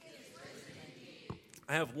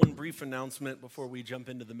I have one brief announcement before we jump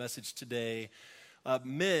into the message today.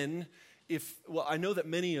 Men, I know that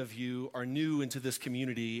many of you are new into this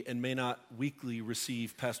community and may not weekly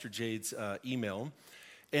receive Pastor Jade's email.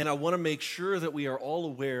 And I want to make sure that we are all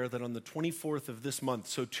aware that on the 24th of this month,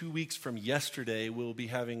 so 2 weeks from yesterday, we'll be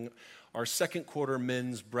having our second quarter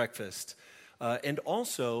men's breakfast. And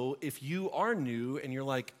also, if you are new and you're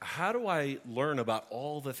like, how do I learn about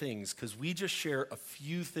all the things? Because we just share a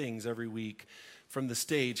few things every week from the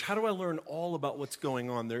stage. How do I learn all about what's going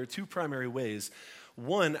on? There are two primary ways.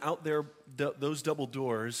 One, out there, those double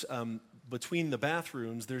doors, between the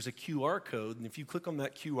bathrooms, there's a QR code. And if you click on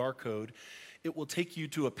that QR code, it will take you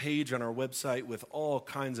to a page on our website with all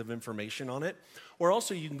kinds of information on it. Or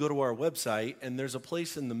also, you can go to our website, and there's a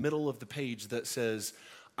place in the middle of the page that says,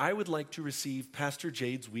 I would like to receive Pastor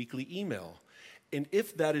Jade's weekly email. And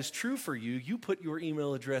if that is true for you, you put your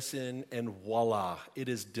email address in and voila, it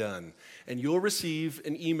is done. And you'll receive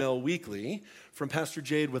an email weekly from Pastor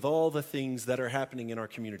Jade with all the things that are happening in our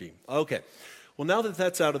community. Okay, well now that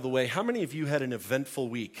that's out of the way, how many of you had an eventful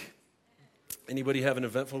week? Anybody have an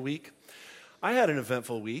eventful week? I had an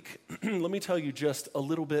eventful week. Let me tell you just a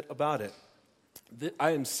little bit about it.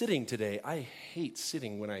 I am sitting today. I hate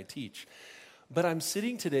sitting when I teach. But I'm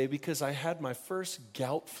sitting today because I had my first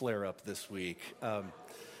gout flare-up this week.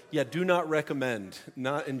 Do not recommend,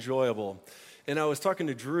 not enjoyable. And I was talking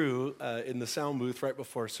to Drew in the sound booth right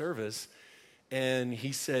before service, and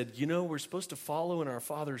he said, we're supposed to follow in our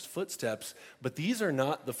Father's footsteps, but these are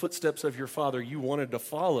not the footsteps of your Father you wanted to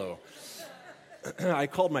follow. I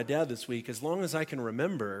called my dad this week. As long as I can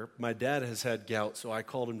remember, my dad has had gout, so I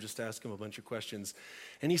called him just to ask him a bunch of questions.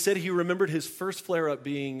 And he said he remembered his first flare-up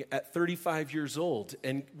being at 35 years old.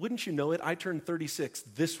 And wouldn't you know it, I turned 36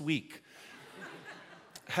 this week.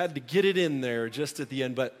 Had to get it in there just at the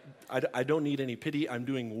end, but I don't need any pity. I'm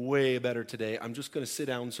doing way better today. I'm just going to sit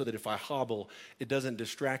down so that if I hobble, it doesn't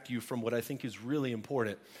distract you from what I think is really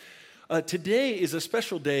important. Today is a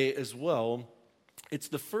special day as well. It's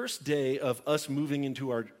the first day of us moving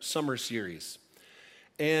into our summer series.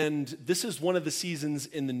 And this is one of the seasons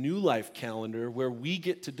in the New Life calendar where we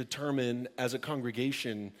get to determine as a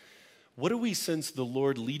congregation, what do we sense the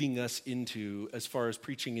Lord leading us into as far as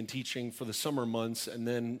preaching and teaching for the summer months, and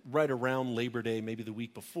then right around Labor Day, maybe the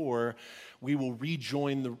week before, we will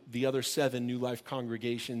rejoin the other 7 New Life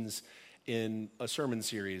congregations in a sermon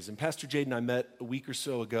series. And Pastor Jade and I met a week or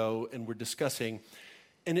so ago, and we're discussing.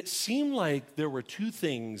 And it seemed like there were 2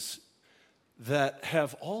 things that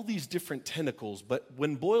have all these different tentacles, but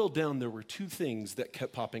when boiled down, there were 2 things that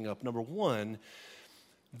kept popping up. Number one,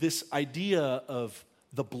 this idea of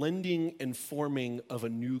the blending and forming of a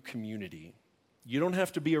new community. You don't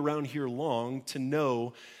have to be around here long to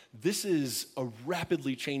know this is a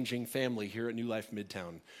rapidly changing family here at New Life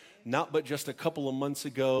Midtown. Not but just a couple of months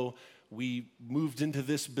ago, we moved into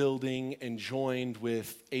this building and joined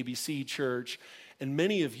with ABC Church. And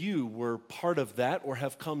many of you were part of that or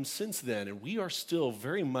have come since then. And we are still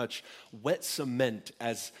very much wet cement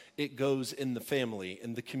as it goes in the family.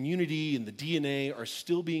 And the community and the DNA are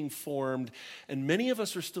still being formed. And many of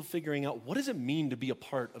us are still figuring out, what does it mean to be a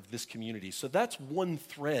part of this community? So that's one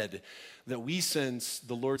thread that we sense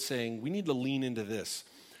the Lord saying, we need to lean into this.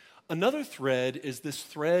 Another thread is this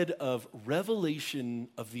thread of revelation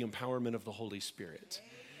of the empowerment of the Holy Spirit.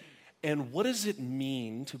 And what does it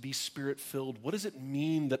mean to be Spirit-filled? What does it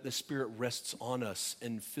mean that the Spirit rests on us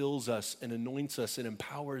and fills us and anoints us and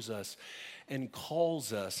empowers us and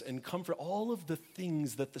calls us and comfort, all of the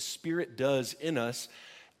things that the Spirit does in us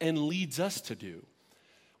and leads us to do?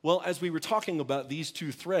 Well, as we were talking about these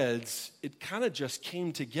 2 threads, it kind of just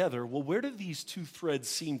came together. Well, where do these 2 threads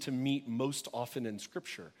seem to meet most often in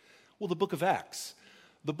Scripture? Well, the book of Acts.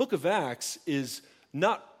 The book of Acts is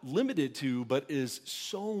not limited to, but is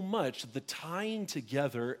so much the tying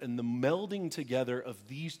together and the melding together of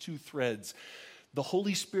these 2 threads. The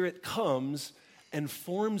Holy Spirit comes and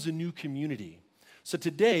forms a new community. So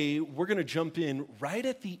today, we're going to jump in right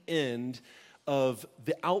at the end of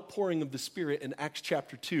the outpouring of the Spirit in Acts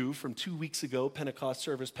chapter 2 from 2 weeks ago, Pentecost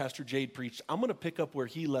service, Pastor Jade preached. I'm going to pick up where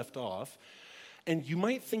he left off. And you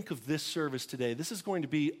might think of this service today, this is going to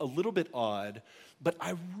be a little bit odd, but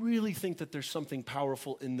I really think that there's something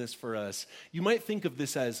powerful in this for us. You might think of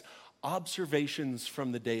this as Observations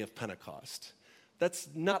from the Day of Pentecost. That's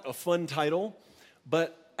not a fun title,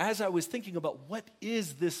 but as I was thinking about what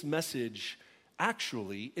is this message,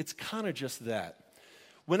 actually, it's kind of just that.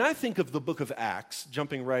 When I think of the book of Acts,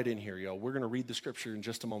 jumping right in here, y'all, we're going to read the scripture in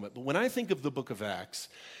just a moment, but when I think of the book of Acts,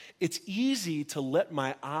 it's easy to let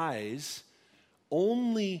my eyes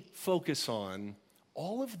only focus on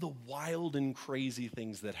all of the wild and crazy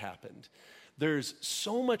things that happened. There's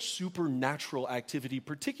so much supernatural activity,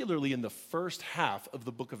 particularly in the first half of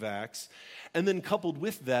the book of Acts. And then coupled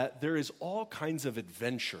with that, there is all kinds of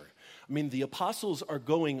adventure. I mean, the apostles are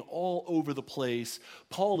going all over the place.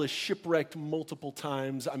 Paul is shipwrecked multiple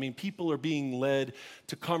times. I mean, people are being led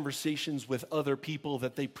to conversations with other people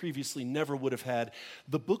that they previously never would have had.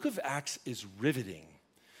 The book of Acts is riveting.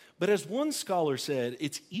 But as one scholar said,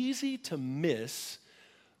 it's easy to miss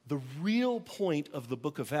the real point of the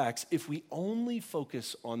book of Acts if we only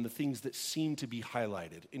focus on the things that seem to be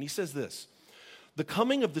highlighted. And he says this: the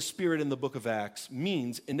coming of the Spirit in the book of Acts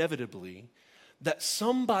means inevitably that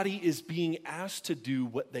somebody is being asked to do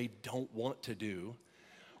what they don't want to do,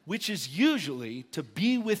 which is usually to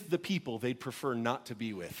be with the people they'd prefer not to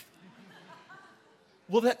be with.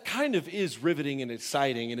 Well, that kind of is riveting and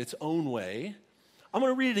exciting in its own way. I'm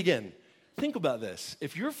going to read it again. Think about this.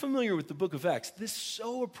 If you're familiar with the book of Acts, this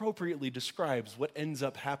so appropriately describes what ends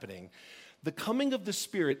up happening. The coming of the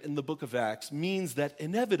Spirit in the book of Acts means that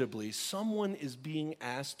inevitably someone is being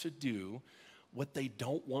asked to do what they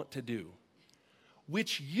don't want to do,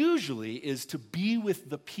 which usually is to be with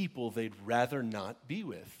the people they'd rather not be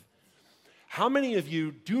with. How many of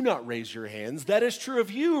you do not raise your hands? That is true of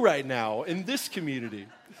you right now in this community.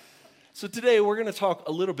 So today we're going to talk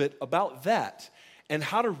a little bit about that and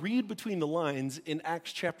how to read between the lines in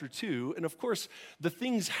Acts chapter 2. And of course, the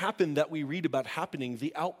things happen that we read about happening,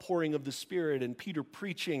 the outpouring of the Spirit and Peter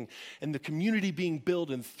preaching and the community being built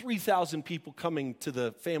and 3,000 people coming to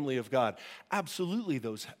the family of God. Absolutely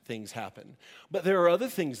those things happen. But there are other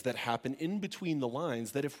things that happen in between the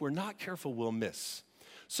lines that if we're not careful, we'll miss.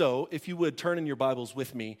 So if you would turn in your Bibles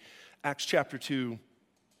with me, Acts chapter 2,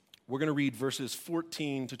 we're going to read verses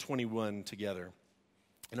 14 to 21 together.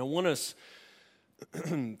 And I want us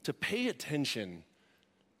to pay attention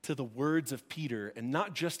to the words of Peter and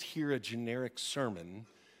not just hear a generic sermon,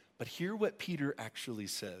 but hear what Peter actually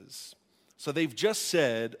says. So they've just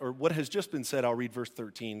said, or what has just been said, I'll read verse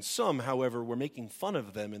 13. Some, however, were making fun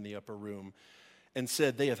of them in the upper room and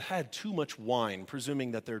said, they have had too much wine,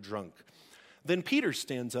 presuming that they're drunk. Then Peter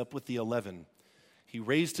stands up with the 11. He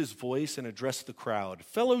raised his voice and addressed the crowd.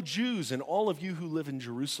 Fellow Jews and all of you who live in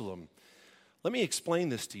Jerusalem, let me explain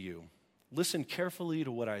this to you. Listen carefully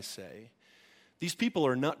to what I say. These people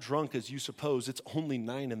are not drunk as you suppose. It's only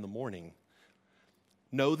 9 a.m.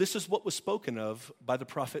 No, this is what was spoken of by the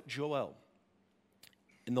prophet Joel.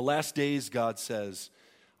 In the last days, God says,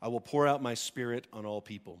 I will pour out my Spirit on all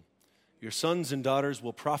people. Your sons and daughters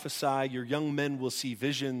will prophesy. Your young men will see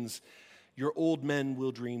visions. Your old men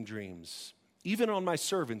will dream dreams. Even on my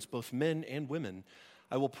servants, both men and women,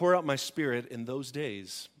 I will pour out my Spirit in those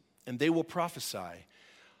days, and they will prophesy.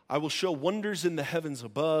 I will show wonders in the heavens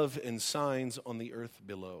above and signs on the earth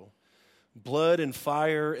below. Blood and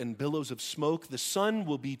fire and billows of smoke. The sun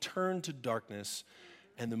will be turned to darkness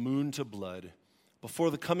and the moon to blood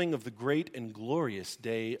before the coming of the great and glorious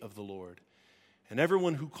day of the Lord. And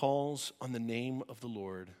everyone who calls on the name of the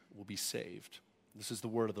Lord will be saved. This is the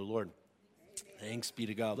word of the Lord. Thanks be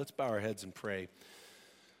to God. Let's bow our heads and pray.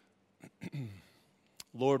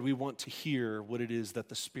 Lord, we want to hear what it is that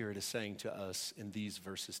the Spirit is saying to us in these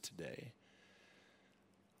verses today.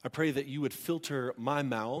 I pray that you would filter my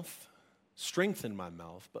mouth, strengthen my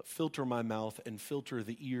mouth, but filter my mouth and filter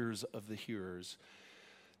the ears of the hearers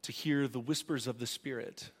to hear the whispers of the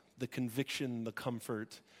Spirit, the conviction, the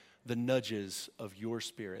comfort, the nudges of your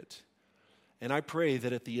Spirit. And I pray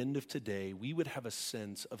that at the end of today, we would have a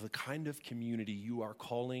sense of the kind of community you are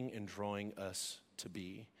calling and drawing us to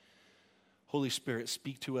be. Holy Spirit,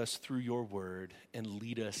 speak to us through your word and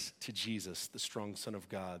lead us to Jesus, the strong Son of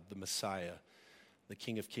God, the Messiah, the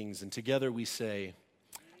King of Kings. And together we say,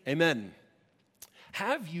 Amen.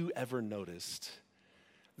 Have you ever noticed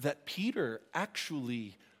that Peter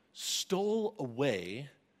actually stole away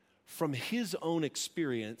from his own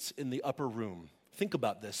experience in the upper room? Think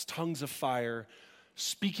about this, tongues of fire,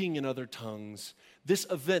 speaking in other tongues, this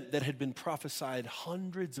event that had been prophesied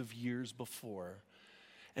hundreds of years before.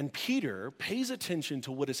 And Peter pays attention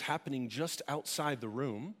to what is happening just outside the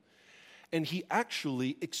room, and he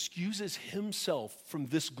actually excuses himself from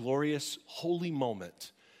this glorious, holy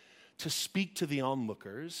moment to speak to the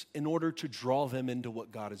onlookers in order to draw them into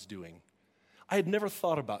what God is doing. I had never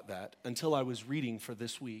thought about that until I was reading for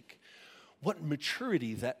this week. What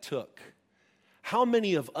maturity that took. How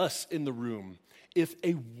many of us in the room, if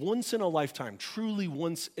a once-in-a-lifetime, truly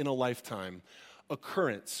once-in-a-lifetime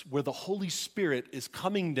occurrence where the Holy Spirit is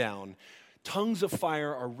coming down, tongues of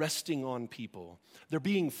fire are resting on people, they're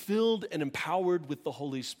being filled and empowered with the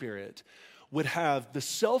Holy Spirit, would have the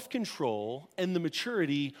self-control and the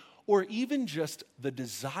maturity or even just the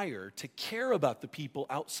desire to care about the people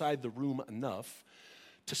outside the room enough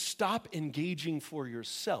to stop engaging for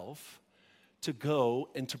yourself, to go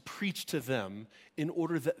and to preach to them in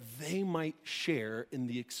order that they might share in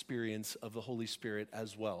the experience of the Holy Spirit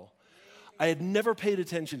as well. I had never paid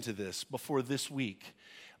attention to this before this week,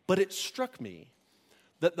 but it struck me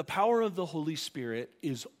that the power of the Holy Spirit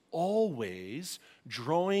is always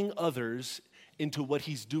drawing others into what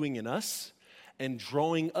he's doing in us and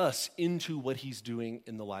drawing us into what he's doing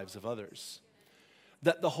in the lives of others.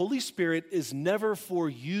 That the Holy Spirit is never for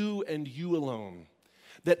you and you alone.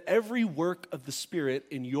 That every work of the Spirit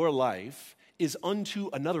in your life is unto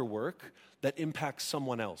another work that impacts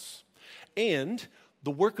someone else. And the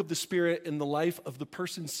work of the Spirit in the life of the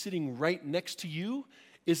person sitting right next to you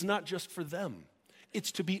is not just for them.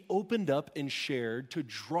 It's to be opened up and shared to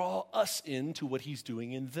draw us into what he's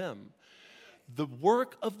doing in them. The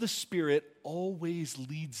work of the Spirit always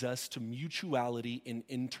leads us to mutuality and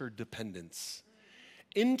interdependence.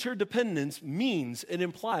 Interdependence means, it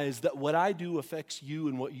implies that what I do affects you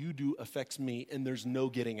and what you do affects me, and there's no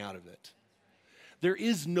getting out of it. There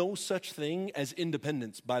is no such thing as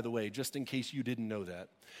independence, by the way, just in case you didn't know that.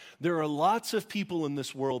 There are lots of people in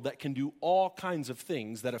this world that can do all kinds of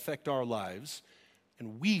things that affect our lives,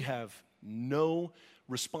 and we have no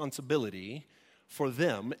responsibility for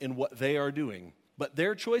them in what they are doing. But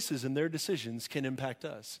their choices and their decisions can impact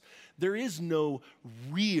us. There is no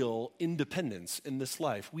real independence in this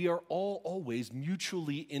life. We are all always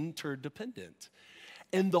mutually interdependent.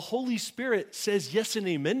 And the Holy Spirit says yes and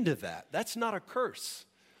amen to that. That's not a curse.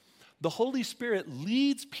 The Holy Spirit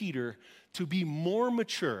leads Peter to be more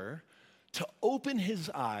mature, to open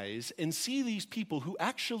his eyes and see these people who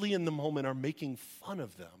actually in the moment are making fun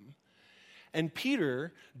of them. And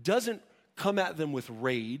Peter doesn't come at them with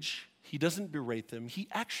rage. He doesn't berate them. He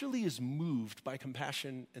actually is moved by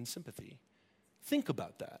compassion and sympathy. Think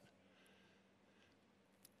about that.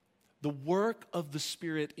 The work of the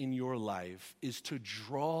Spirit in your life is to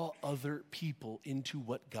draw other people into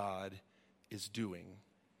what God is doing.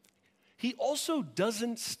 He also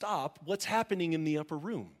doesn't stop what's happening in the upper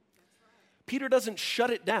room. Peter doesn't shut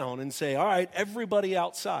it down and say, all right, everybody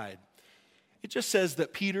outside. It just says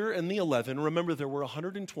that Peter and the 11, remember there were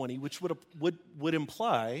 120, which would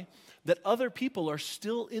imply that other people are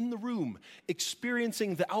still in the room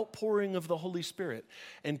experiencing the outpouring of the Holy Spirit.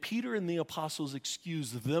 And Peter and the apostles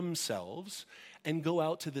excuse themselves and go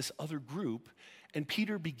out to this other group, and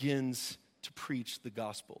Peter begins to preach the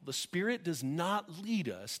gospel. The Spirit does not lead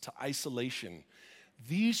us to isolation.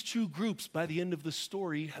 These two groups, by the end of the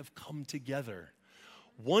story, have come together.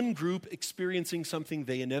 One group experiencing something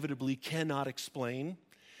they inevitably cannot explain,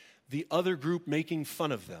 the other group making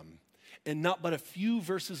fun of them. And not but a few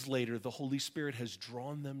verses later, the Holy Spirit has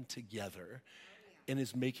drawn them together and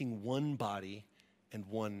is making one body and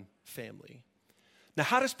one family. Now,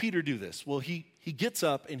 how does Peter do this? Well, he gets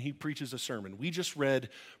up and he preaches a sermon. We just read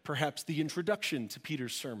perhaps the introduction to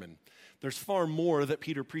Peter's sermon. There's far more that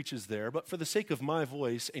Peter preaches there, but for the sake of my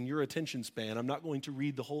voice and your attention span, I'm not going to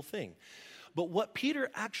read the whole thing. But what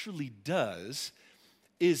Peter actually does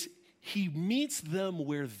is he meets them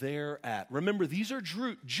where they're at. Remember, these are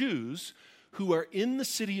Jews who are in the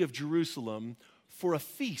city of Jerusalem for a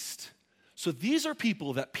feast. So these are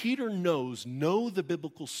people that Peter know the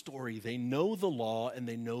biblical story. They know the law and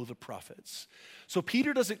they know the prophets. So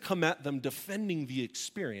Peter doesn't come at them defending the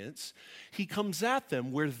experience. He comes at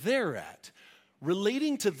them where they're at,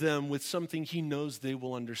 relating to them with something he knows they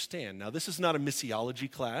will understand. Now, this is not a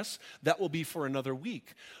missiology class. That will be for another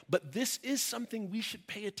week. But this is something we should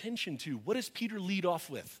pay attention to. What does Peter lead off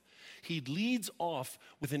with? He leads off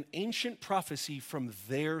with an ancient prophecy from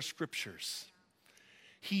their scriptures.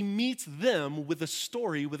 He meets them with a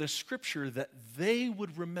story, with a scripture that they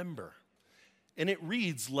would remember. And it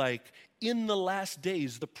reads like, in the last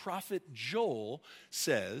days, the prophet Joel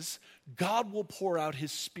says, God will pour out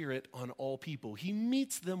his Spirit on all people. He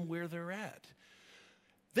meets them where they're at.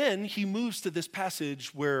 Then he moves to this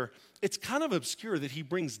passage where it's kind of obscure that he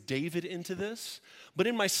brings David into this. But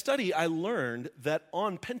in my study, I learned that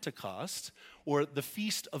on Pentecost, or the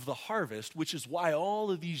Feast of the Harvest, which is why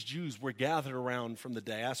all of these Jews were gathered around from the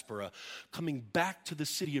diaspora, coming back to the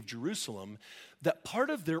city of Jerusalem, that part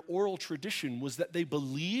of their oral tradition was that they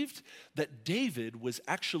believed that David was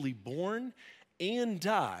actually born and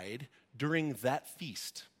died during that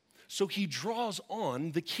feast. So he draws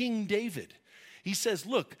on the King David. He says,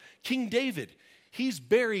 look, King David, he's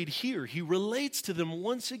buried here. He relates to them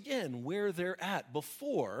once again where they're at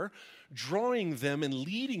before drawing them and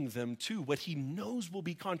leading them to what he knows will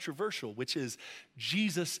be controversial, which is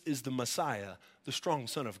Jesus is the Messiah, the strong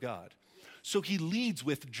Son of God. So he leads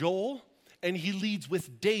with Joel and he leads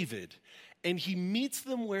with David, and he meets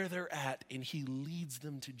them where they're at and he leads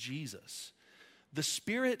them to Jesus. The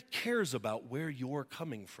Spirit cares about where you're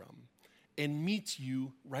coming from and meets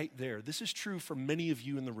you right there. This is true for many of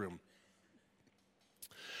you in the room.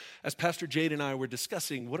 As Pastor Jade and I were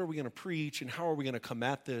discussing what are we going to preach and how are we going to come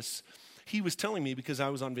at this, he was telling me, because I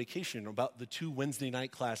was on vacation, about the 2 Wednesday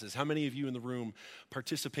night classes. How many of you in the room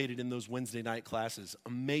participated in those Wednesday night classes?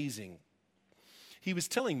 Amazing. He was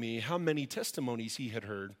telling me how many testimonies he had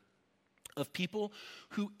heard of people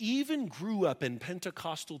who even grew up in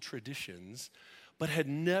Pentecostal traditions but had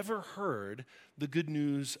never heard the good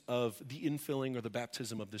news of the infilling or the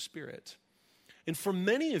baptism of the Spirit. And for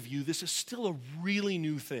many of you, this is still a really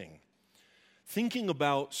new thing. Thinking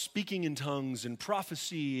about speaking in tongues and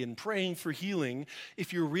prophecy and praying for healing,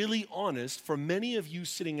 if you're really honest, for many of you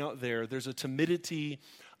sitting out there, there's a timidity,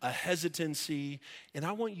 a hesitancy, and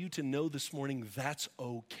I want you to know this morning that's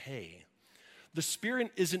okay. The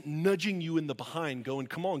Spirit isn't nudging you in the behind going,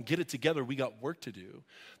 come on, get it together, we got work to do.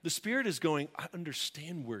 The Spirit is going, I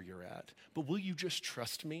understand where you're at, but will you just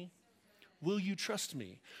trust me? Will you trust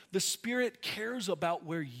me? The Spirit cares about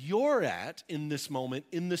where you're at in this moment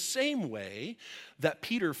in the same way that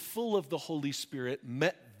Peter, full of the Holy Spirit,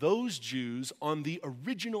 met those Jews on the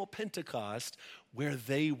original Pentecost where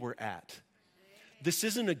they were at. This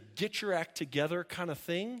isn't a get your act together kind of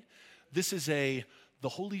thing. This is the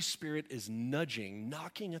Holy Spirit is nudging,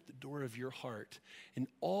 knocking at the door of your heart, and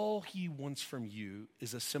all he wants from you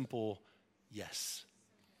is a simple yes.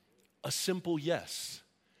 A simple yes.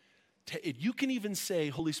 You can even say,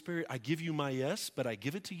 Holy Spirit, I give you my yes, but I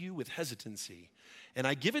give it to you with hesitancy, and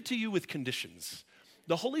I give it to you with conditions.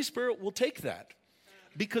 The Holy Spirit will take that,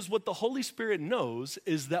 because what the Holy Spirit knows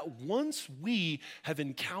is that once we have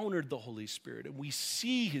encountered the Holy Spirit and we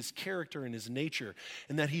see his character and his nature,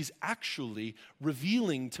 and that he's actually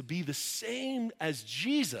revealing to be the same as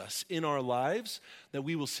Jesus in our lives, that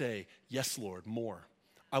we will say, yes, Lord, more.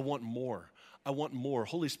 I want more. I want more.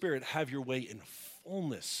 Holy Spirit, have your way in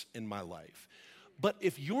fullness in my life. But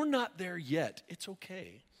if you're not there yet, it's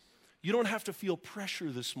okay. You don't have to feel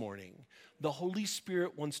pressure this morning. The Holy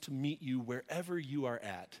Spirit wants to meet you wherever you are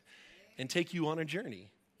at and take you on a journey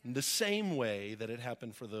in the same way that it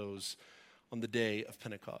happened for those on the day of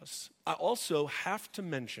Pentecost. I also have to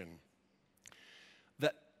mention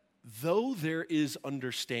that though there is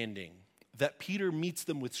understanding that Peter meets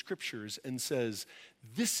them with scriptures and says,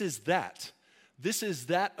 this is that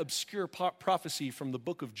obscure prophecy from the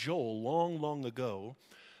book of Joel long, long ago,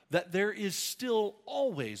 that there is still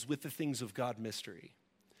always with the things of God mystery.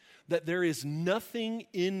 That there is nothing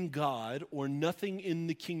in God or nothing in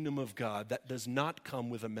the kingdom of God that does not come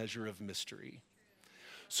with a measure of mystery.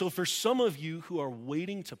 So for some of you who are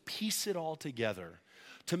waiting to piece it all together,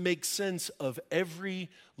 to make sense of every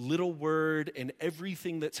little word and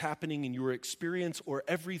everything that's happening in your experience or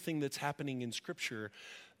everything that's happening in Scripture,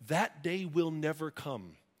 that day will never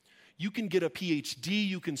come. You can get a PhD,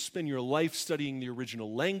 you can spend your life studying the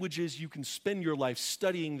original languages, you can spend your life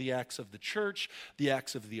studying the Acts of the church, the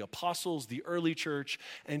Acts of the apostles, the early church,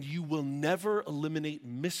 and you will never eliminate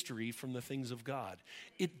mystery from the things of God.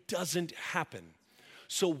 It doesn't happen.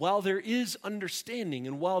 So while there is understanding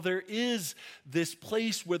and while there is this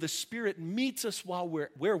place where the Spirit meets us while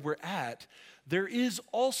where we're at, there is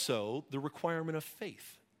also the requirement of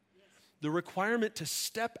faith. The requirement to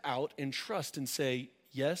step out and trust and say,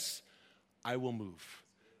 yes, I will move.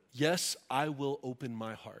 Yes, I will open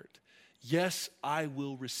my heart. Yes, I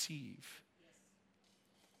will receive.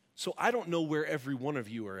 So I don't know where every one of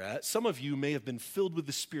you are at. Some of you may have been filled with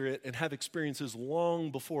the Spirit and have experiences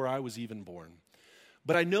long before I was even born.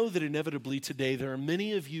 But I know that inevitably today there are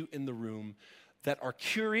many of you in the room that are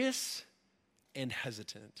curious and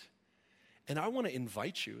hesitant. And I want to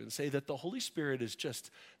invite you and say that the Holy Spirit is just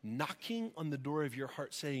knocking on the door of your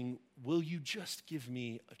heart saying, will you just give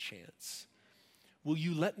me a chance? Will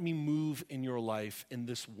you let me move in your life in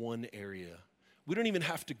this one area? We don't even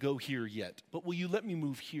have to go here yet, but will you let me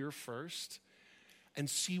move here first and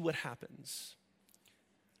see what happens?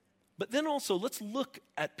 But then also, let's look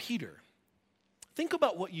at Peter. Think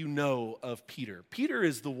about what you know of Peter. Peter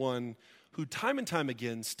is the one who time and time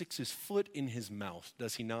again sticks his foot in his mouth,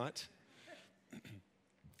 does he not?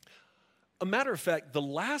 A matter of fact, the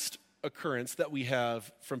last occurrence that we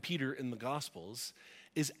have from Peter in the Gospels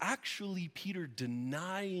is actually Peter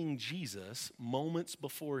denying Jesus moments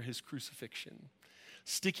before his crucifixion,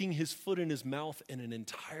 sticking his foot in his mouth in an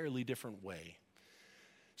entirely different way,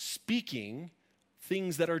 speaking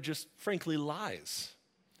things that are just frankly lies.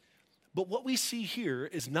 But what we see here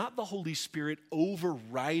is not the Holy Spirit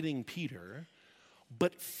overriding Peter.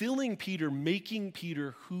 but filling Peter, making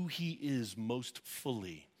Peter who he is most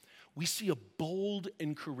fully. We see a bold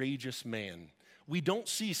and courageous man. We don't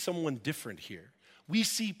see someone different here. We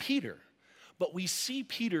see Peter, but we see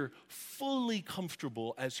Peter fully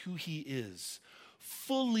comfortable as who he is.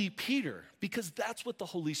 Fully Peter, because that's what the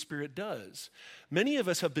Holy Spirit does. Many of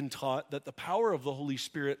us have been taught that the power of the Holy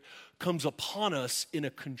Spirit comes upon us in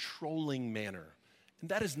a controlling manner. And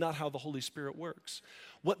that is not how the Holy Spirit works.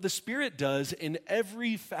 What the Spirit does in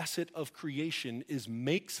every facet of creation is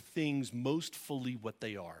makes things most fully what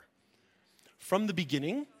they are. From the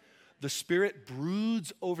beginning, the Spirit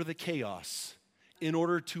broods over the chaos in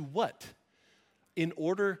order to what? In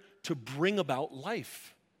order to bring about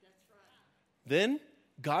life. Then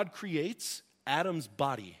God creates Adam's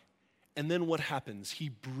body. And then what happens? He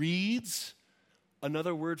breathes,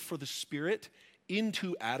 another word for the Spirit,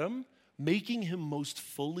 into Adam, making him most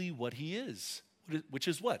fully what he is, which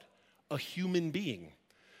is what? A human being.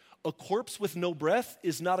 A corpse with no breath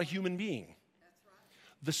is not a human being. That's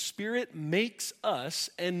right. The Spirit makes us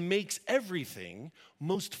and makes everything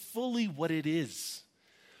most fully what it is.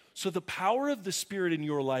 So the power of the Spirit in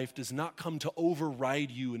your life does not come to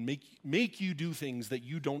override you and make you do things that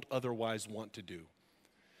you don't otherwise want to do.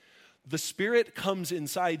 The Spirit comes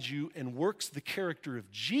inside you and works the character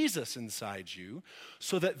of Jesus inside you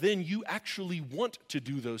so that then you actually want to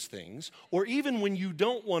do those things. Or even when you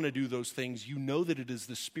don't want to do those things, you know that it is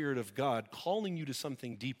the Spirit of God calling you to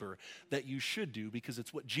something deeper that you should do because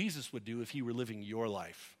it's what Jesus would do if he were living your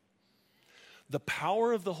life. The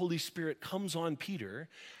power of the Holy Spirit comes on Peter,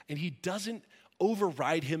 and he doesn't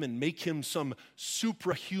override him and make him some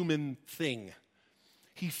suprahuman thing.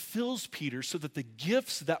 He fills Peter so that the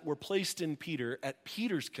gifts that were placed in Peter at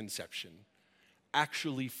Peter's conception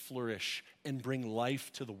actually flourish and bring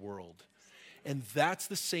life to the world. And that's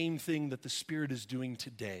the same thing that the Spirit is doing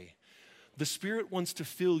today. The Spirit wants to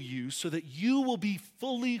fill you so that you will be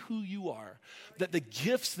fully who you are, that the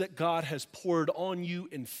gifts that God has poured on you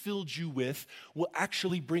and filled you with will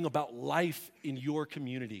actually bring about life in your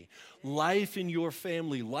community, life in your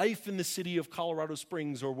family, life in the city of Colorado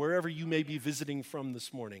Springs or wherever you may be visiting from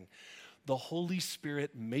this morning. The Holy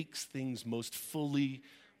Spirit makes things most fully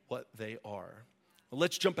what they are. Well,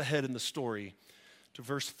 let's jump ahead in the story to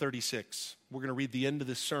verse 36. We're going to read the end of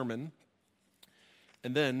this sermon.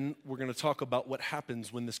 And then we're going to talk about what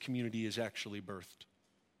happens when this community is actually birthed.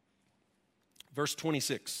 Verse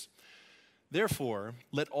 26, therefore,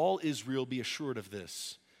 let all Israel be assured of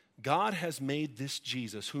this. God has made this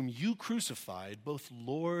Jesus, whom you crucified, both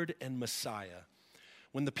Lord and Messiah.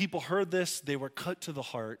 When the people heard this, they were cut to the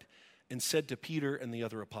heart and said to Peter and the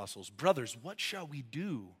other apostles, brothers, what shall we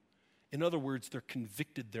do? In other words, they're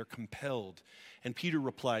convicted, they're compelled. And Peter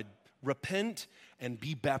replied, repent and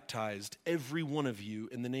be baptized, every one of you,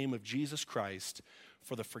 in the name of Jesus Christ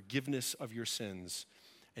for the forgiveness of your sins,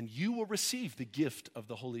 and you will receive the gift of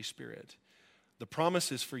the Holy Spirit. The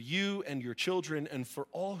promise is for you and your children and for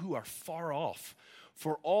all who are far off,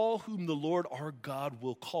 for all whom the Lord our God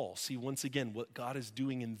will call. See, once again, what God is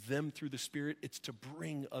doing in them through the Spirit, it's to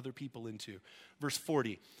bring other people into. Verse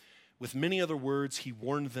 40, with many other words, he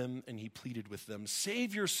warned them and he pleaded with them,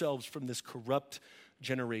 save yourselves from this corrupt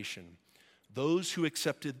generation. Those who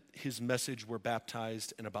accepted his message were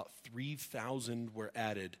baptized, and about 3,000 were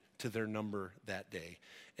added to their number that day.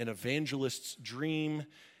 An evangelist's dream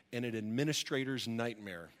and an administrator's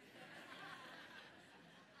nightmare.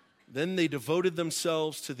 Then they devoted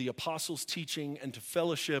themselves to the apostles' teaching and to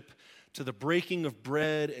fellowship, to the breaking of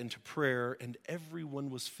bread and to prayer, and everyone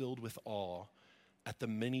was filled with awe at the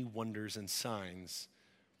many wonders and signs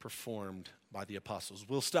performed by the apostles.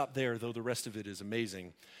 We'll stop there, though the rest of it is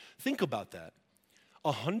amazing. Think about that.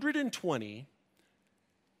 120,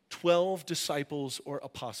 12 disciples or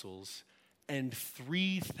apostles, and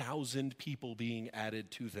 3,000 people being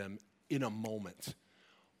added to them in a moment.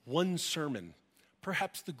 One sermon,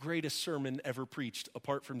 perhaps the greatest sermon ever preached,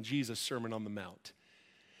 apart from Jesus' Sermon on the Mount.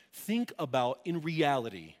 Think about, in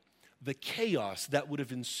reality, the chaos that would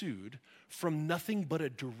have ensued from nothing but a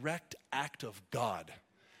direct act of God.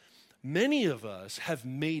 Many of us have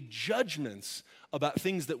made judgments about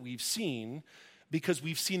things that we've seen because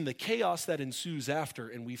we've seen the chaos that ensues after,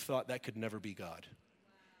 and we've thought that could never be God.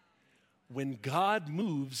 When God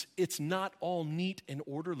moves, it's not all neat and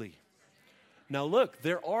orderly. Now look,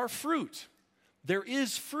 there are fruit. There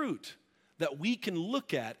is fruit that we can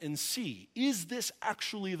look at and see. Is this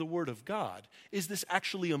actually the Word of God? Is this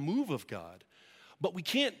actually a move of God? But we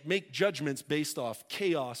can't make judgments based off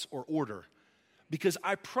chaos or order, Because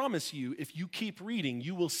I promise you, if you keep reading,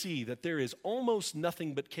 you will see that there is almost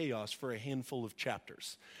nothing but chaos for a handful of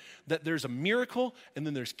chapters. That there's a miracle, and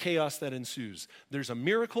then there's chaos that ensues. There's a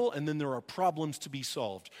miracle, and then there are problems to be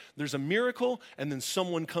solved. There's a miracle, and then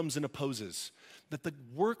someone comes and opposes. That the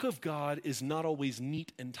work of God is not always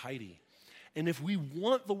neat and tidy. And if we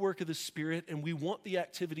want the work of the Spirit and we want the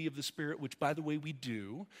activity of the Spirit, which, by the way, we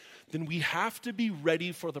do, then we have to be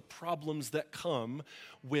ready for the problems that come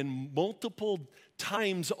when multiple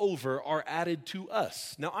times over are added to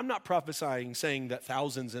us. Now, I'm not prophesying saying that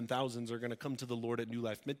thousands and thousands are going to come to the Lord at New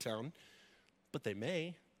Life Midtown, but they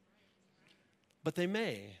may. But they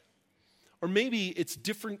may. Or maybe it's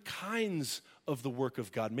different kinds of the work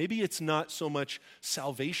of God. Maybe it's not so much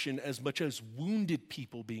salvation as much as wounded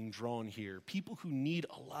people being drawn here, people who need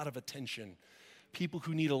a lot of attention, people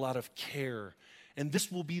who need a lot of care. And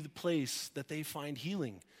this will be the place that they find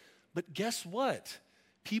healing. But guess what?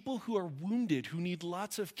 People who are wounded, who need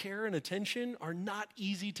lots of care and attention, are not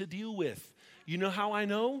easy to deal with. You know how I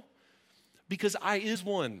know? Because I is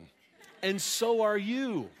one, and so are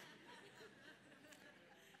you.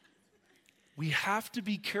 We have to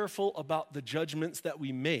be careful about the judgments that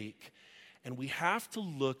we make, and we have to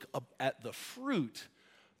look at the fruit,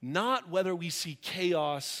 not whether we see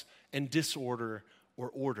chaos and disorder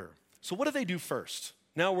or order. So what do they do first?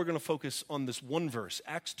 Now we're going to focus on this one verse,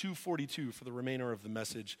 Acts 2:42, for the remainder of the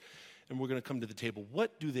message, and we're going to come to the table.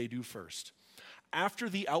 What do they do first? After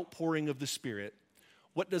the outpouring of the Spirit,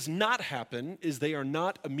 what does not happen is they are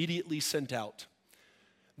not immediately sent out.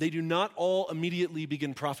 They do not all immediately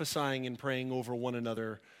begin prophesying and praying over one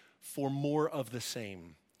another for more of the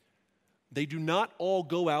same. They do not all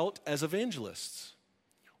go out as evangelists.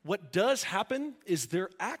 What does happen is they're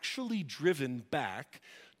actually driven back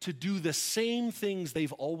to do the same things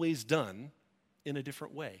they've always done in a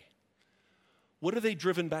different way. What are they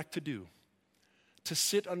driven back to do? To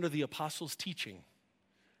sit under the apostles' teaching.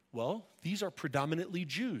 Well, these are predominantly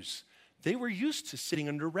Jews. They were used to sitting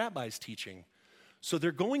under rabbis' teaching. So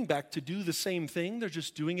they're going back to do the same thing, they're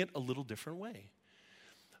just doing it a little different way.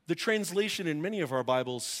 The translation in many of our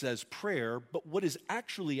Bibles says prayer, but what is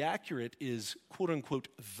actually accurate is, quote unquote,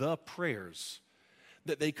 the prayers.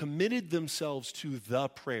 That they committed themselves to the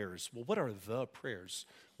prayers. Well, what are the prayers?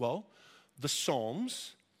 Well, the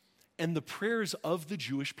Psalms and the prayers of the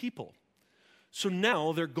Jewish people. So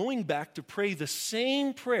now they're going back to pray the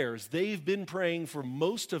same prayers they've been praying for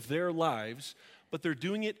most of their lives, but they're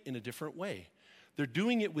doing it in a different way. They're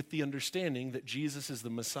doing it with the understanding that Jesus is the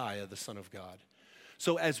Messiah, the Son of God.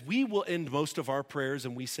 So as we will end most of our prayers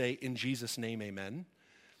and we say, in Jesus' name, amen,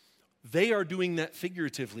 they are doing that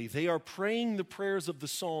figuratively. They are praying the prayers of the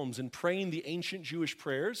Psalms and praying the ancient Jewish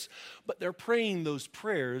prayers, but they're praying those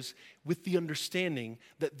prayers with the understanding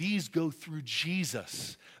that these go through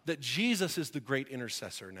Jesus, that Jesus is the great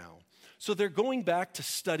intercessor now. So they're going back to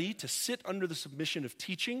study, to sit under the submission of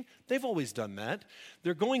teaching. They've always done that.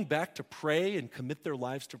 They're going back to pray and commit their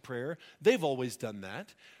lives to prayer. They've always done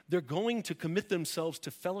that. They're going to commit themselves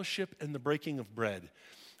to fellowship and the breaking of bread.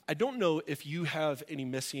 I don't know if you have any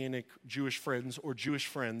Messianic Jewish friends or Jewish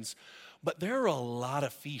friends, but there are a lot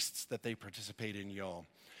of feasts that they participate in, y'all.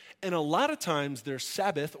 And a lot of times their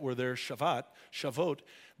Sabbath or their Shavuot,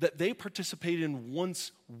 that they participate in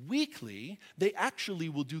once weekly, they actually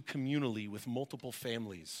will do communally with multiple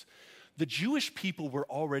families. The Jewish people were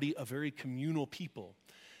already a very communal people.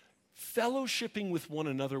 Fellowshipping with one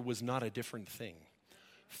another was not a different thing.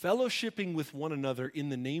 Fellowshipping with one another in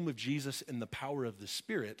the name of Jesus and the power of the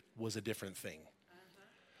Spirit was a different thing.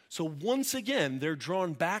 So once again, they're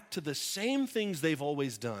drawn back to the same things they've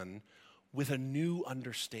always done with a new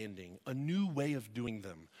understanding, a new way of doing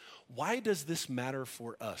them. Why does this matter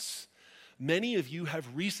for us? Many of you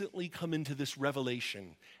have recently come into this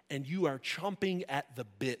revelation, and you are chomping at the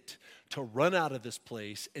bit to run out of this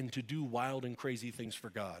place and to do wild and crazy things for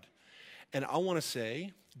God. And I want to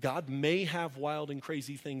say, God may have wild and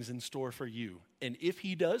crazy things in store for you. And if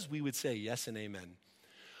he does, we would say yes and amen.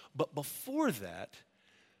 But before that,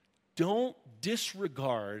 don't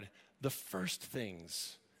disregard the first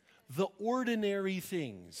things, the ordinary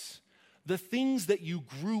things, the things that you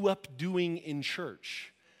grew up doing in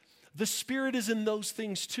church. The Spirit is in those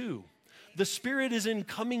things too. The Spirit is in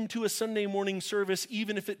coming to a Sunday morning service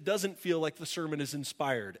even if it doesn't feel like the sermon is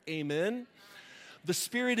inspired. Amen? The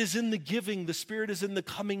Spirit is in the giving. The Spirit is in the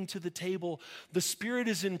coming to the table. The Spirit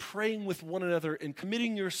is in praying with one another and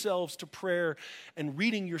committing yourselves to prayer and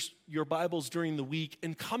reading your Bibles during the week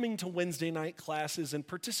and coming to Wednesday night classes and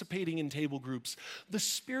participating in table groups. The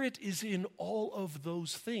Spirit is in all of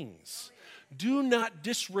those things. Do not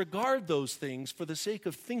disregard those things for the sake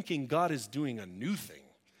of thinking God is doing a new thing.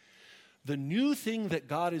 The new thing that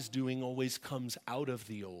God is doing always comes out of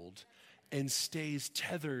the old and stays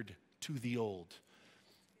tethered to the old.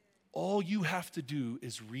 All you have to do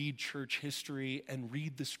is read church history and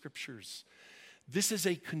read the scriptures. This is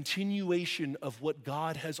a continuation of what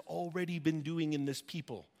God has already been doing in this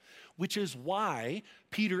people, which is why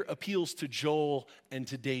Peter appeals to Joel and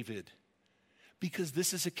to David, because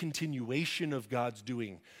this is a continuation of God's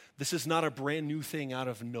doing. This is not a brand new thing out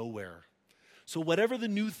of nowhere. So whatever the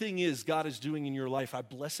new thing is God is doing in your life, I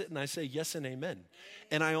bless it and I say yes and amen.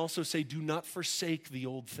 And I also say, do not forsake the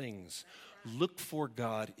old things. Look for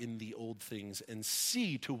God in the old things and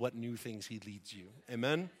see to what new things he leads you.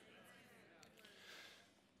 Amen?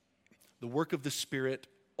 The work of the Spirit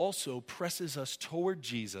also presses us toward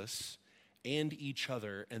Jesus and each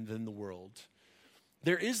other and then the world.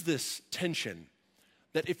 There is this tension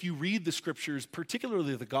that if you read the scriptures,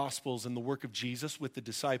 particularly the Gospels and the work of Jesus with the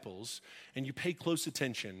disciples, and you pay close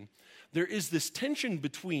attention, there is this tension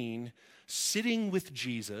between sitting with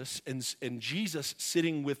Jesus and Jesus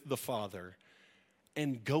sitting with the Father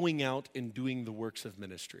and going out and doing the works of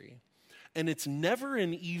ministry. And it's never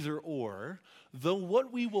an either or, though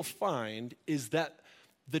what we will find is that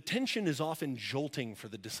the tension is often jolting for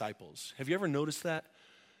the disciples. Have you ever noticed that?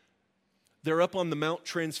 They're up on the Mount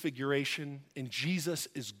Transfiguration, and Jesus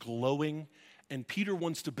is glowing, and Peter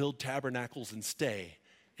wants to build tabernacles and stay.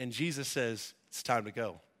 And Jesus says, it's time to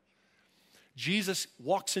go. Jesus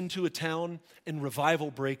walks into a town, and revival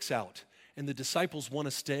breaks out. And the disciples want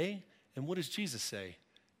to stay, and what does Jesus say?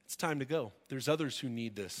 It's time to go. There's others who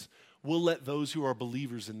need this. We'll let those who are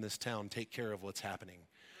believers in this town take care of what's happening.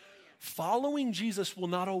 Following Jesus will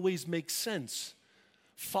not always make sense.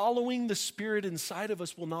 Following the Spirit inside of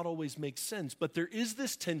us will not always make sense, but there is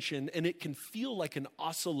this tension, and it can feel like an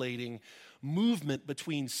oscillating movement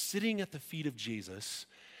between sitting at the feet of Jesus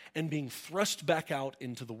and being thrust back out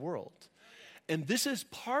into the world. And this is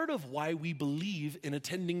part of why we believe in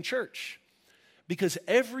attending church. Because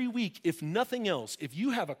every week, if nothing else, if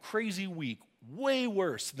you have a crazy week, way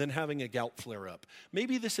worse than having a gout flare-up,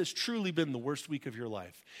 maybe this has truly been the worst week of your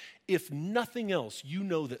life. If nothing else, you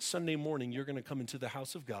know that Sunday morning you're going to come into the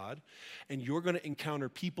house of God and you're going to encounter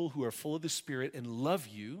people who are full of the Spirit and love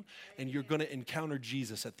you, and you're going to encounter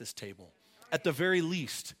Jesus at this table. At the very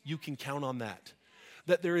least, you can count on that.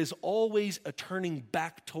 That there is always a turning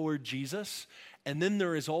back toward Jesus, and then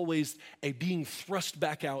there is always a being thrust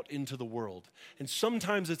back out into the world. And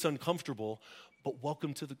sometimes it's uncomfortable, but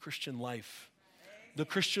welcome to the Christian life. The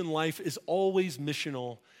Christian life is always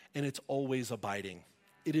missional, and it's always abiding.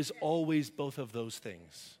 It is always both of those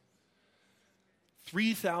things.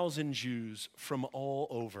 3,000 Jews from all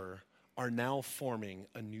over are now forming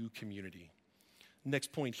a new community.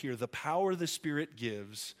 Next point here, the power the Spirit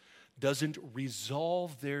gives doesn't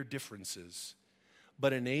resolve their differences,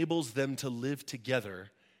 but enables them to live together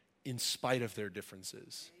in spite of their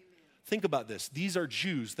differences. Think about this. These are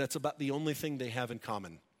Jews. That's about the only thing they have in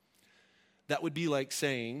common. That would be like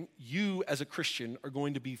saying you as a Christian are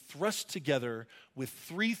going to be thrust together with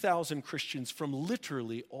 3,000 Christians from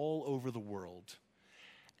literally all over the world.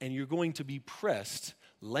 And you're going to be pressed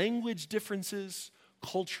language differences,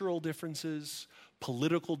 cultural differences,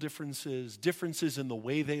 political differences, differences in the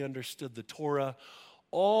way they understood the Torah,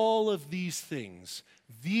 all of these things.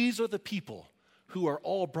 These are the people who are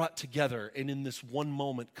all brought together and in this one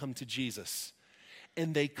moment come to Jesus.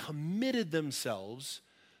 And they committed themselves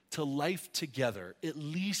to life together, at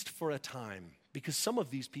least for a time, because some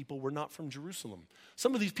of these people were not from Jerusalem.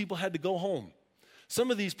 Some of these people had to go home.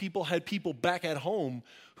 Some of these people had people back at home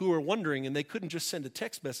who were wondering, and they couldn't just send a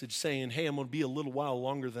text message saying, hey, I'm going to be a little while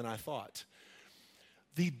longer than I thought.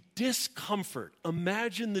 The discomfort,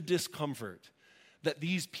 imagine the discomfort that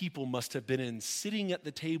these people must have been in, sitting at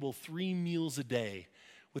the table 3 meals a day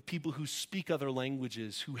with people who speak other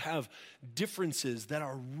languages, who have differences that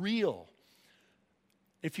are real.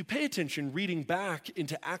 If you pay attention, reading back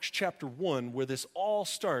into Acts chapter 1, where this all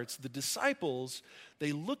starts, the disciples,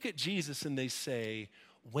 they look at Jesus and they say,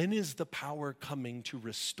 when is the power coming to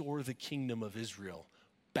restore the kingdom of Israel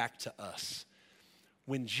back to us?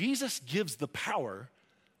 When Jesus gives the power,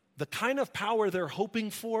 the kind of power they're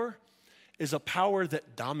hoping for is a power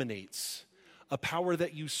that dominates, a power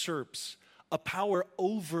that usurps, a power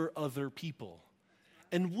over other people.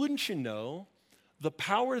 And wouldn't you know, the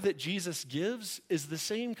power that Jesus gives is the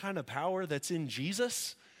same kind of power that's in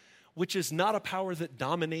Jesus, which is not a power that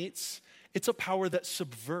dominates. It's a power that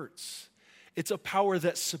subverts. It's a power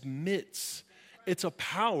that submits. It's a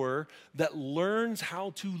power that learns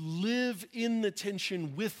how to live in the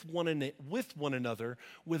tension with one another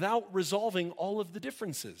without resolving all of the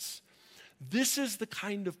differences. This is the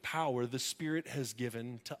kind of power the Spirit has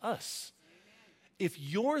given to us. If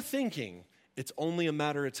you're thinking it's only a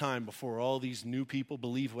matter of time before all these new people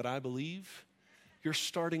believe what I believe, you're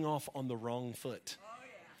starting off on the wrong foot.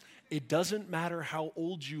 It doesn't matter how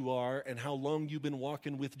old you are and how long you've been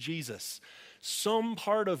walking with Jesus. Some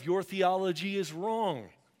part of your theology is wrong.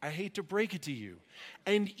 I hate to break it to you.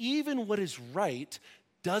 And even what is right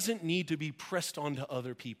doesn't need to be pressed onto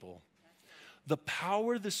other people. The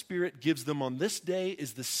power the Spirit gives them on this day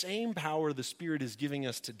is the same power the Spirit is giving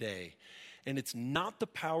us today. And it's not the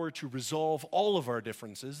power to resolve all of our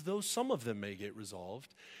differences, though some of them may get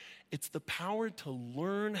resolved. It's the power to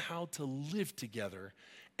learn how to live together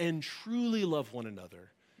and truly love one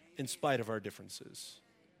another in spite of our differences.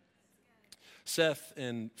 Seth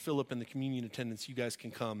and Philip and the communion attendants, you guys can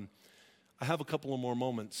come. I have a couple of more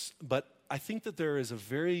moments, but I think that there is a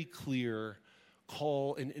very clear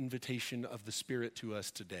call and invitation of the Spirit to us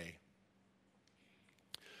today.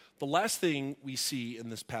 The last thing we see in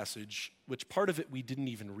this passage, which part of it we didn't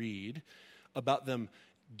even read, about them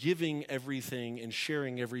giving everything and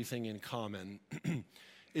sharing everything in common,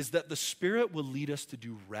 is that the Spirit will lead us to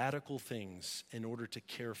do radical things in order to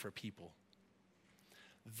care for people.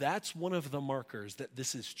 That's one of the markers that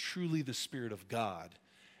this is truly the Spirit of God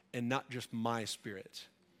and not just my spirit.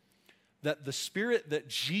 That the Spirit that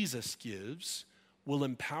Jesus gives will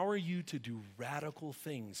empower you to do radical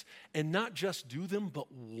things and not just do them,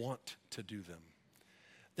 but want to do them.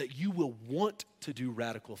 That you will want to do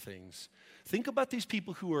radical things. Think about these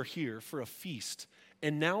people who are here for a feast,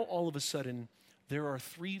 and now all of a sudden, there are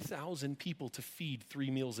 3,000 people to feed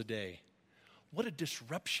 3 meals a day. What a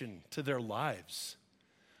disruption to their lives.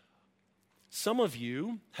 Some of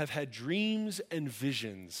you have had dreams and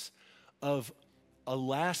visions of a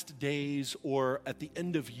last days or at the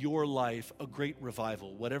end of your life, a great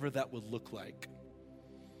revival, whatever that would look like.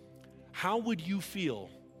 How would you feel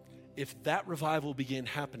if that revival began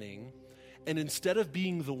happening, and instead of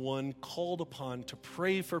being the one called upon to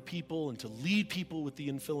pray for people and to lead people with the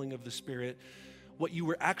infilling of the Spirit, what you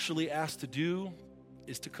were actually asked to do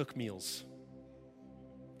is to cook meals,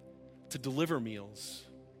 to deliver meals,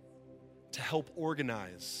 to help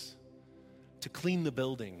organize, to clean the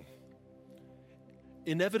building?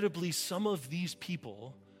 Inevitably, some of these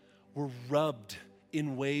people were rubbed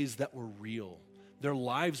in ways that were real. Their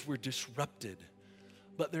lives were disrupted.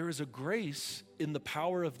 But there is a grace in the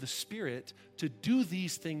power of the Spirit to do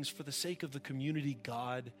these things for the sake of the community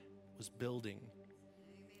God was building.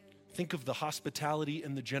 Think of the hospitality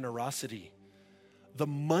and the generosity, the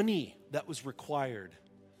money that was required.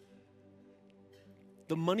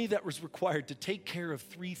 The money that was required to take care of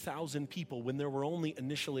 3,000 people when there were only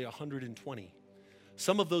initially 120.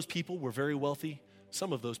 Some of those people were very wealthy.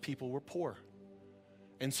 Some of those people were poor.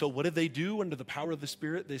 And so what did they do under the power of the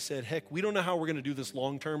Spirit? They said, heck, we don't know how we're going to do this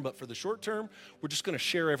long term, but for the short term, we're just going to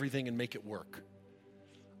share everything and make it work.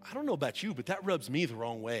 I don't know about you, but that rubs me the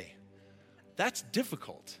wrong way. That's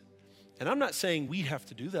difficult. And I'm not saying we have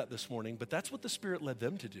to do that this morning, but that's what the Spirit led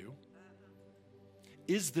them to do.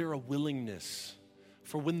 Is there a willingness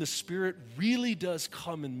for when the Spirit really does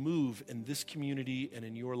come and move in this community and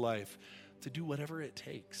in your life to do whatever it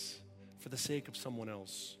takes for the sake of someone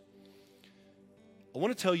else? I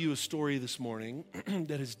want to tell you a story this morning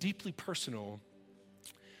that is deeply personal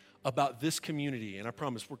about this community, and I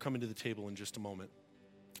promise we're coming to the table in just a moment.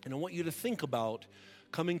 And I want you to think about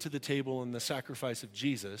coming to the table and the sacrifice of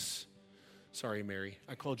Jesus. Sorry, Mary,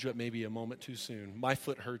 I called you up maybe a moment too soon. My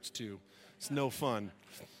foot hurts too. It's no fun.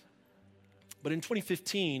 But in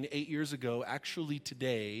 2015, 8 years ago, actually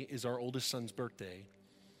today is our oldest son's birthday.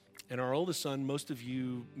 And our oldest son,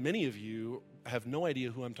 many of you have no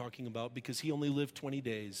idea who I'm talking about because he only lived 20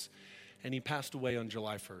 days and he passed away on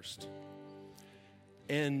July 1st.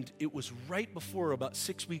 And it was right before, about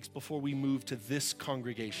 6 weeks before we moved to this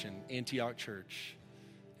congregation, Antioch Church.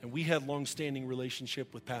 And we had long-standing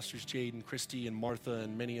relationship with Pastors Jade and Christy and Martha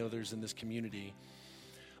and many others in this community.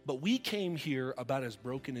 But we came here about as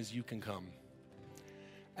broken as you can come,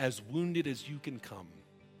 as wounded as you can come.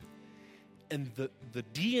 And the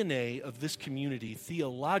DNA of this community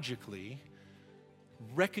theologically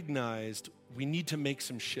recognized we need to make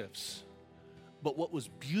some shifts. But what was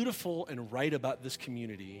beautiful and right about this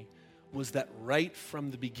community was that right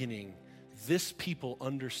from the beginning, this people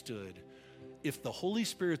understood if the Holy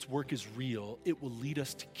Spirit's work is real, it will lead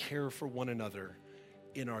us to care for one another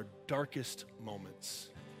in our darkest moments.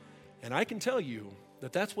 And I can tell you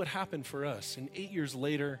that that's what happened for us. And 8 years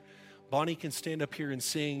later, Bonnie can stand up here and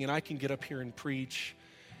sing, and I can get up here and preach,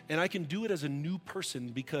 and I can do it as a new person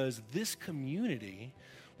because this community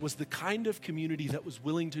was the kind of community that was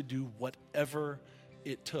willing to do whatever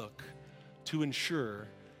it took to ensure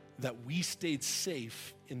that we stayed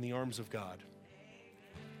safe in the arms of God.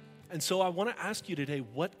 And so I want to ask you today,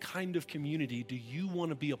 what kind of community do you want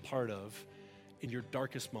to be a part of in your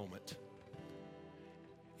darkest moment?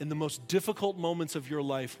 In the most difficult moments of your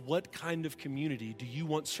life, what kind of community do you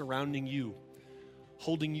want surrounding you,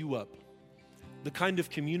 holding you up? The kind of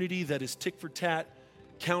community that is tick for tat,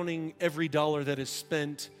 counting every dollar that is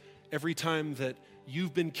spent, every time that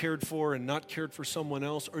you've been cared for and not cared for someone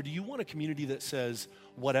else? Or do you want a community that says,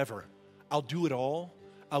 whatever, I'll do it all,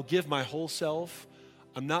 I'll give my whole self,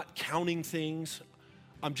 I'm not counting things,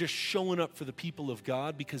 I'm just showing up for the people of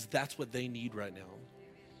God because that's what they need right now?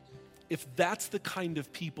 If that's the kind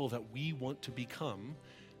of people that we want to become,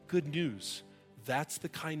 good news, that's the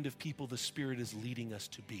kind of people the Spirit is leading us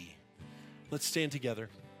to be. Let's stand together.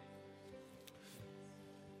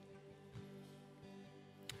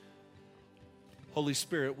 Holy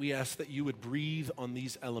Spirit, we ask that you would breathe on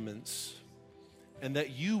these elements and that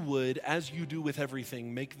you would, as you do with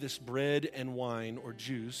everything, make this bread and wine or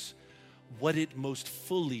juice what it most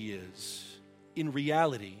fully is. In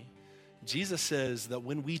reality, Jesus says that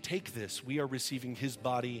when we take this, we are receiving his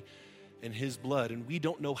body and his blood, and we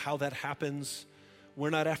don't know how that happens.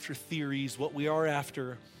 We're not after theories. What we are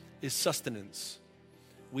after is sustenance.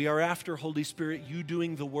 We are after, Holy Spirit, you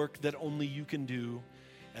doing the work that only you can do,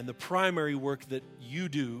 and the primary work that you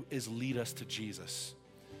do is lead us to Jesus.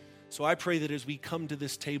 So I pray that as we come to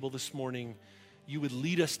this table this morning, you would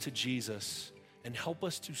lead us to Jesus and help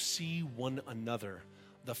us to see one another,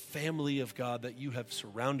 the family of God that you have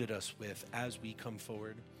surrounded us with as we come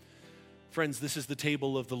forward. Friends, this is the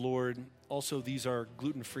table of the Lord. Also, these are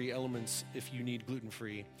gluten-free elements if you need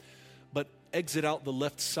gluten-free. But exit out the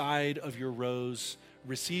left side of your rows,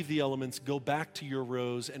 receive the elements, go back to your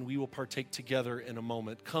rows, and we will partake together in a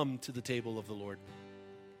moment. Come to the table of the Lord.